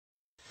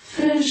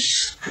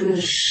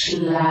ausgeschlagen.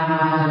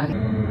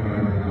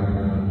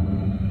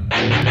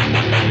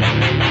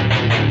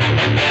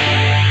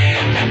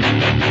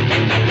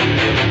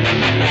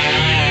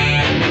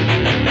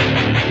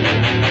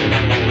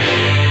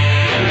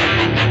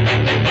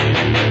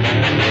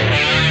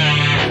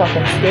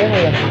 Something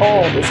scary and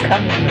cold is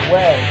coming your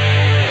way.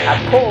 I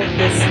pulled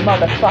this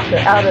motherfucker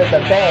out of the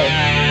bed.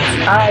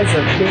 His eyes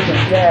are big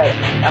and dead.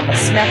 I'ma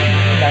smack you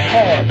in the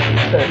head.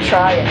 Better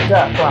try and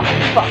duck or I'ma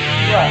fuck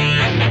you up.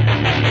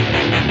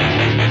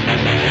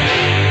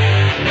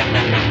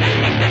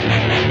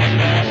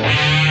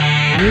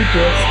 You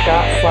just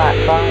got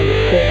slapped by a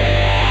fish.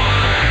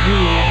 You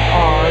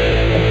are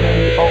a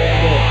dirty old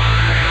bitch.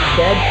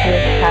 Dead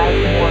fish has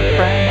more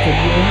friends than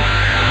you.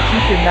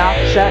 Keep your mouth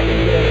shut and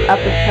get an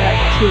uppercut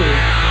too.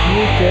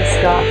 You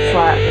just got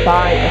slapped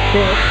by a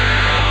fish.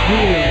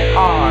 You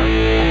are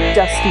a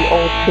dusty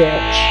old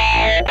bitch.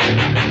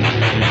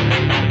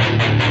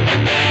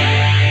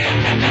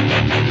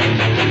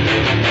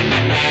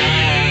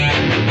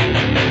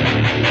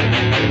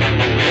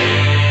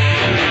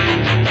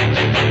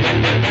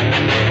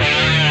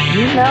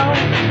 You know,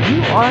 you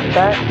aren't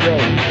that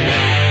great.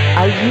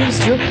 I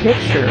used your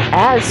picture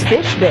as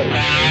fish bait.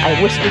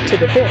 I whispered to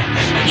the fish,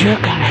 "You're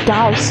gonna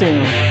die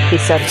soon." He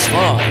said, "It's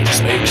fine,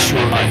 just make sure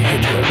I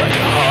hit her like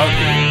a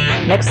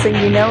harpy." Next thing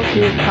you know,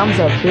 here comes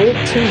a big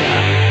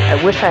tuna. I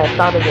wish I had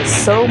thought of this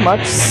so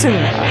much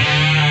sooner.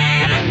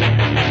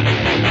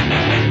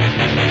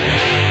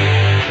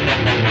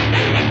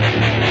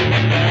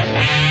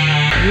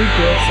 You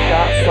just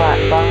got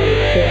slapped by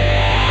a fish.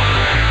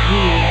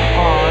 You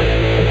are a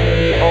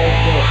dirty old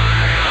bitch.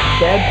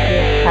 Dead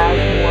fish has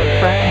more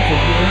friends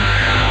than you.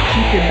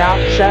 Keep your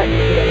mouth shut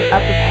and get an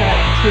uppercut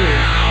too.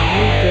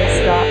 You just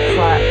got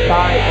slapped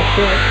by a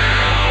fish.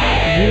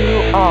 You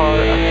are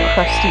a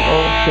crusty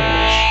old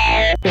bitch.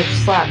 Fish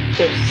slap,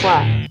 fish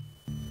slap.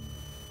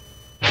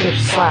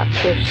 Fish slap,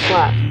 fish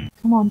slap.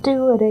 Come on,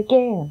 do it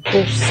again.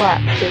 Fish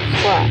slap, fish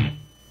slap.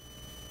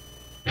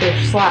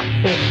 Fish slap,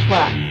 fish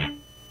slap.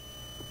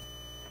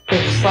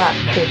 Fish slap,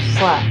 fish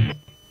slap.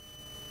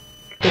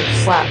 Fish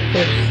slap,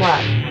 fish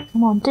slap.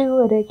 Come on,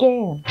 do it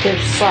again.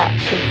 Fish slap,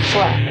 fish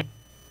slap.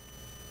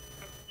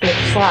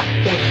 Fish slap,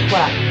 fish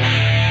slap.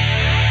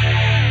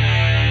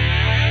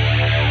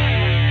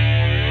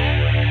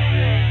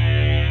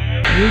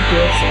 You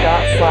just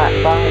got slapped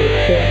by a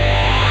fish.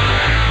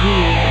 You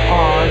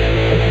are a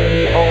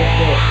dirty old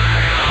bitch.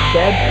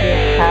 Dead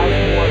fish has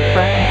more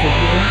friends than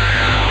you.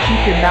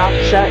 Keep your mouth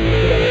shut and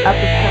get an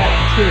uppercut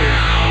too.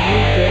 You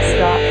just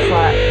got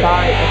slapped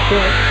by a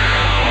fish.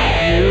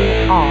 You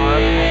are a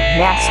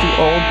nasty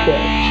old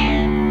bitch.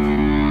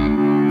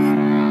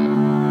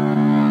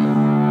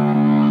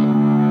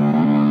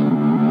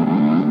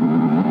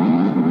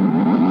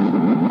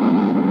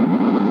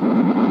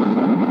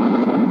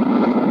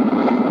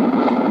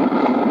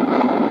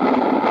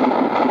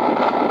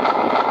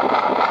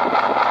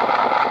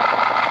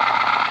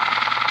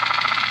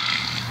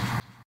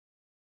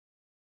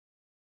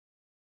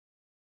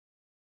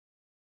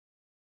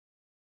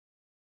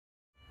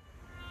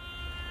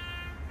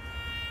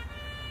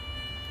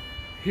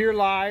 Here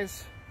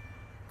lies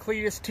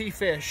Cletus T.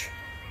 Fish.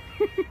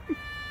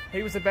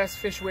 He was the best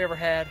fish we ever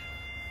had.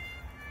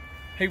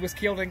 He was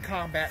killed in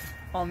combat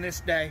on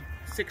this day,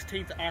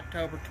 16th of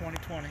October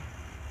 2020.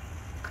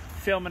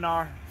 Filming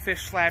our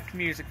fish slapped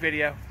music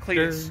video.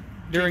 Cletus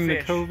during T.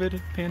 the Fish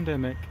COVID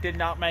pandemic. did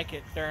not make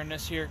it during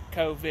this here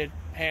COVID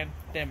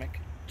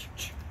pandemic.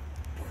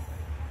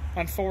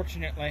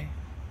 Unfortunately,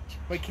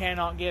 we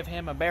cannot give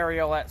him a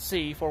burial at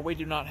sea, for we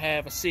do not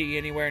have a sea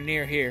anywhere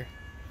near here.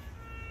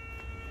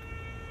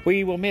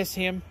 We will miss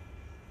him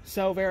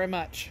so very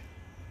much,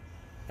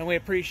 and we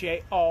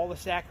appreciate all the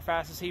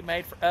sacrifices he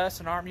made for us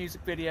in our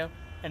music video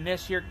and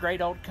this here great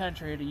old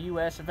country of the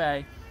US of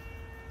A.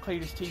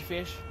 Cletus T.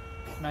 Fish,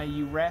 may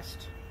you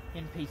rest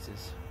in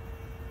pieces.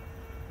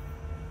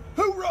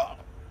 Hoorah!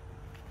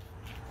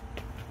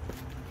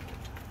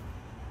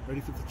 Ready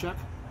for the check?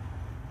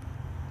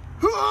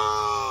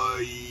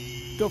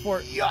 Go for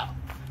it. Yeah.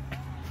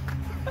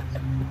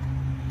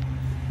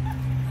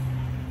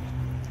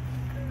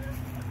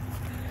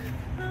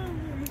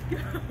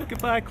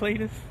 Goodbye,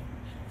 Cletus.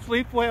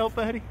 Sleep well,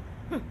 buddy.